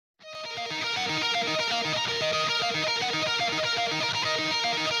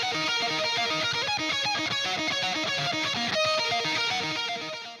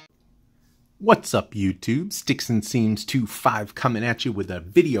What's up, YouTube? Sticks and Seams 25 coming at you with a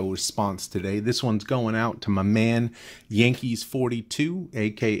video response today. This one's going out to my man Yankees42,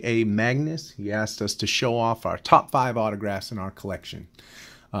 aka Magnus. He asked us to show off our top 5 autographs in our collection.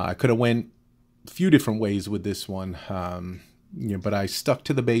 I could have went a few different ways with this one, but I stuck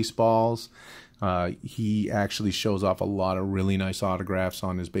to the baseballs. He actually shows off a lot of really nice autographs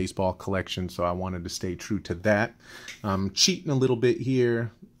on his baseball collection, so I wanted to stay true to that. I'm cheating a little bit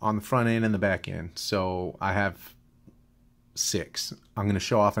here on the front end and the back end, so I have 6. I'm going to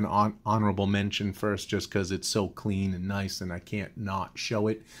show off an honorable mention first just because it's so clean and nice and I can't not show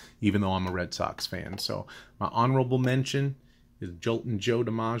it, even though I'm a Red Sox fan. So my honorable mention is Joltin' Joe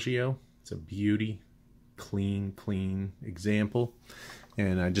DiMaggio. It's a beauty, clean example.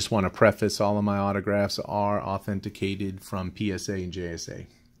 And I just want to preface, all of my autographs are authenticated from PSA and JSA.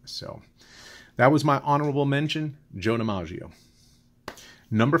 So that was my honorable mention, Joe DiMaggio.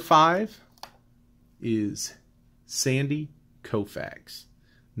 Number 5 is Sandy Koufax.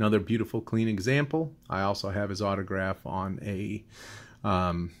 Another beautiful, clean example. I also have his autograph on a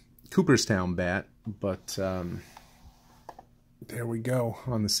Cooperstown bat, but there we go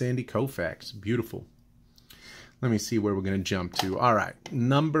on the Sandy Koufax. Beautiful. Let me see where we're going to jump to. All right,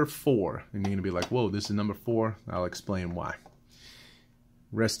 number 4. And you're going to be like, whoa, this is number 4. I'll explain why.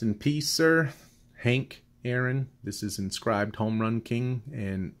 Rest in peace, sir. Hank Aaron. This is inscribed Home Run King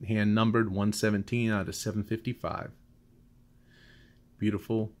and hand numbered 117 out of 755.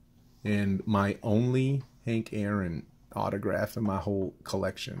 Beautiful. And my only Hank Aaron autograph in my whole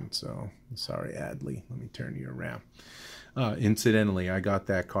collection. So, sorry, Adley. Let me turn you around. Incidentally, I got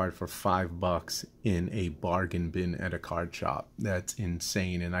that card for $5 in a bargain bin at a card shop. That's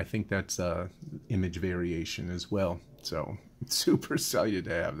insane, and I think that's a image variation as well. So, super excited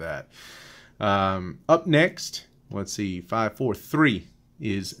to have that. Up next, let's see, 5, 4, 3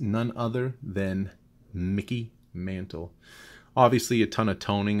 is none other than Mickey Mantle. Obviously, a ton of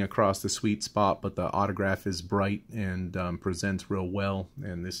toning across the sweet spot, but the autograph is bright and presents real well.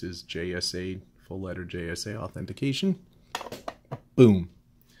 And this is JSA, full letter JSA authentication. Boom.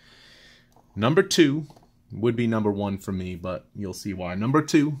 Number 2 would be number 1 for me, but you'll see why. Number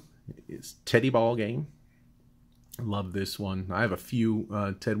 2 is Teddy Ballgame. Love this one. I have a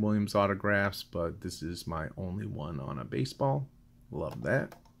few Ted Williams autographs, but this is my only one on a baseball. Love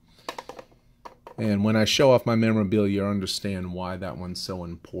that. And when I show off my memorabilia, you'll understand why that one's so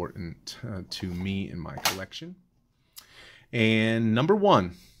important to me in my collection. And number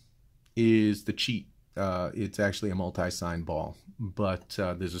 1 is the cheat. It's actually a multi-sign ball, but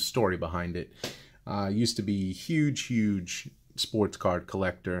there's a story behind it. I used to be huge sports card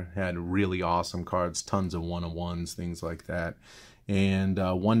collector, had really awesome cards, tons of one-on-ones, things like that. And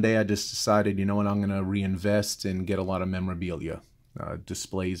one day I just decided, you know what, I'm going to reinvest and get a lot of memorabilia,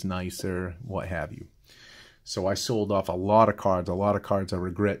 displays nicer, what have you. So I sold off a lot of cards I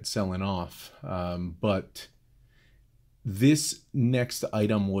regret selling off, but this next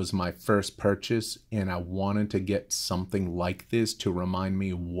item was my first purchase, and I wanted to get something like this to remind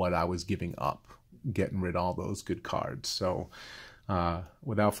me what I was giving up, getting rid of all those good cards. So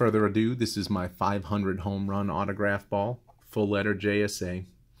without further ado, this is my 500 home run autograph ball, full letter JSA.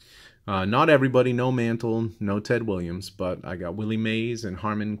 Not everybody, no Mantle, no Ted Williams, but I got Willie Mays and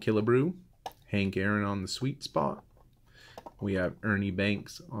Harmon Killebrew, Hank Aaron on the sweet spot. We have Ernie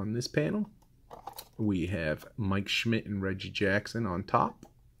Banks on this panel. We have Mike Schmidt and Reggie Jackson on top.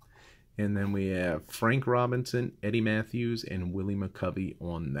 And then we have Frank Robinson, Eddie Matthews, and Willie McCovey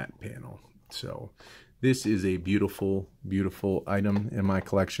on that panel. So this is a beautiful item in my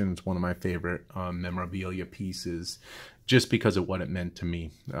collection. It's one of my favorite memorabilia pieces just because of what it meant to me.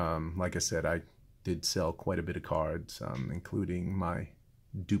 Like I said, I did sell quite a bit of cards, including my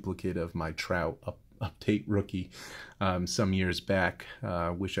duplicate of my Trout update rookie some years back.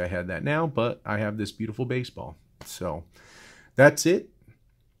 Wish I had that now, but I have this beautiful baseball. So that's it.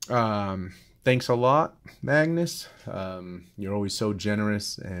 Thanks a lot, Magnus. You're always so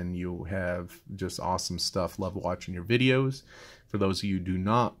generous and you have just awesome stuff. Love watching your videos. For those of you who do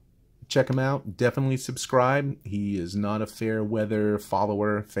not check him out, definitely subscribe. He is not a fair weather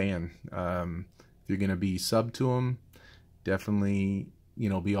follower fan. If you're gonna be sub to him, definitely, you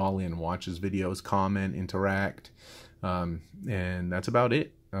know, be all in. Watch his videos, comment, interact, and that's about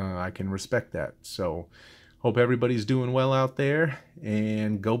it. I can respect that. So hope everybody's doing well out there,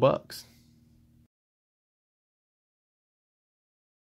 and go Bucks.